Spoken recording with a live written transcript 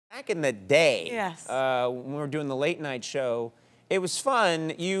back in the day, yes. When we were doing the late night show, it was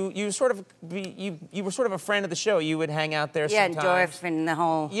fun. You were sort of a friend of the show. You would hang out there sometimes. Yeah, Dorf and the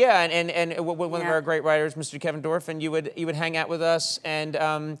whole. Yeah, and one of our great writers, Mr. Kevin Dorfin, you would hang out with us,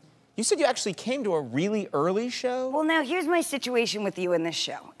 and you said you actually came to a really early show? Well, now here's my situation with you in this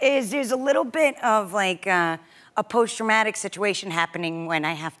show. There's a little bit of like a post-traumatic situation happening when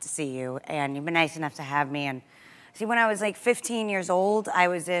I have to see you, and you've been nice enough to have me. And see, when I was like 15 years old, I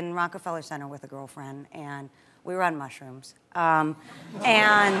was in Rockefeller Center with a girlfriend, and we were on mushrooms. And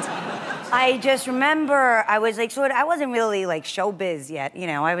I just remember I was like, I wasn't really like showbiz yet, you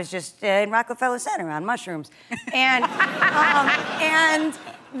know. I was just in Rockefeller Center on mushrooms, and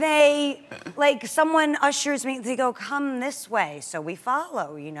they, like, someone ushers me, they go, come this way. So we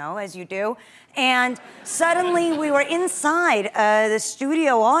follow, you know, as you do. And suddenly we were inside the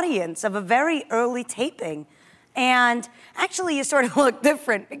studio audience of a very early taping. And actually you sort of look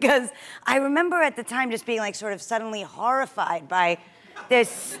different, because I remember at the time just being like sort of suddenly horrified by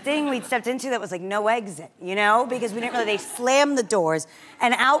this thing we'd stepped into that was like no exit, you know? Because we didn't really, they slammed the doors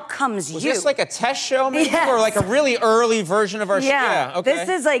and out comes you. Was this like a test show maybe? Yes. Or like a really early version of our show? Yeah, okay. This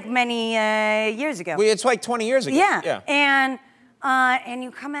is like many years ago. It's like 20 years ago. Yeah. And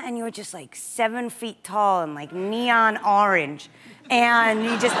you come out and you were just like 7 feet tall and like neon orange. And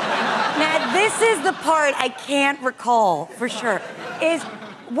you just, now this is the part I can't recall for sure,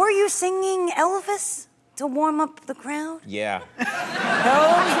 were you singing Elvis to warm up the crowd? Yeah. Those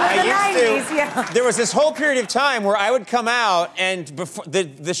were the 90s, yeah. There was this whole period of time where I would come out and before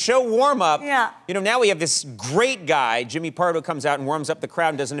the show warm up, you know, now we have this great guy, Jimmy Pardo, comes out and warms up the crowd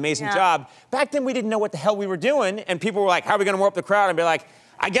and does an amazing job. Back then we didn't know what the hell we were doing, and people were like, how are we gonna warm up the crowd? And I'd be like,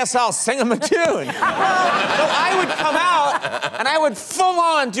 I guess I'll sing them a tune. So I would come out and I would full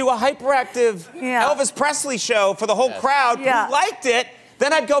on do a hyperactive Elvis Presley show for the whole crowd who liked it.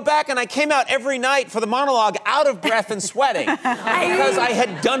 Then I'd go back and I came out every night for the monologue out of breath and sweating because I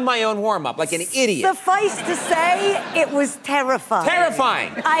had done my own warm-up like an idiot. Suffice to say, it was terrifying.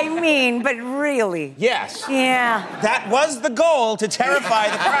 Terrifying. I mean, but really. Yes. Yeah. That was the goal, to terrify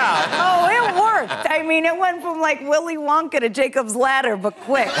the crowd. Oh, it worked. I mean, it went from like Willy Wonka to Jacob's Ladder, but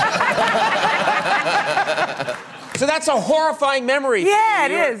quick. So that's a horrifying memory. Yeah,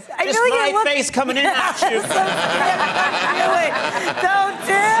 it is. I just feel like my face coming in at you. Don't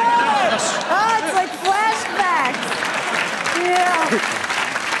do it. Oh, it's like flashbacks. Yeah.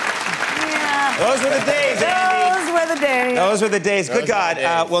 Those were the days, Andy. Those were the days. Those were the days. Good God.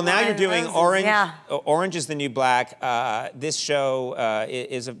 Well, now you're doing Roses, Orange. Orange is the New Black. This show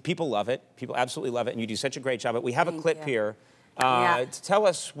people love it. People absolutely love it, and you do such a great job. But we have a clip here. Tell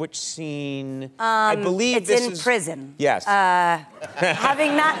us which scene. I believe it's in prison. Yes.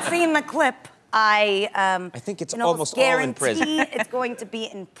 Having not seen the clip, I think it's almost all in prison. It's going to be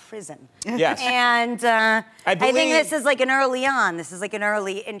in prison. Yes. And I think this is like an early on. This is like an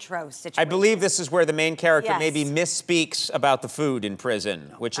early intro situation. I believe this is where the main character maybe misspeaks about the food in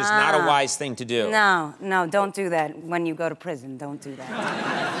prison, which is not a wise thing to do. No, don't do that when you go to prison. Don't do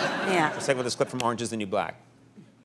that. Let's take a look at this clip from Orange is the New Black.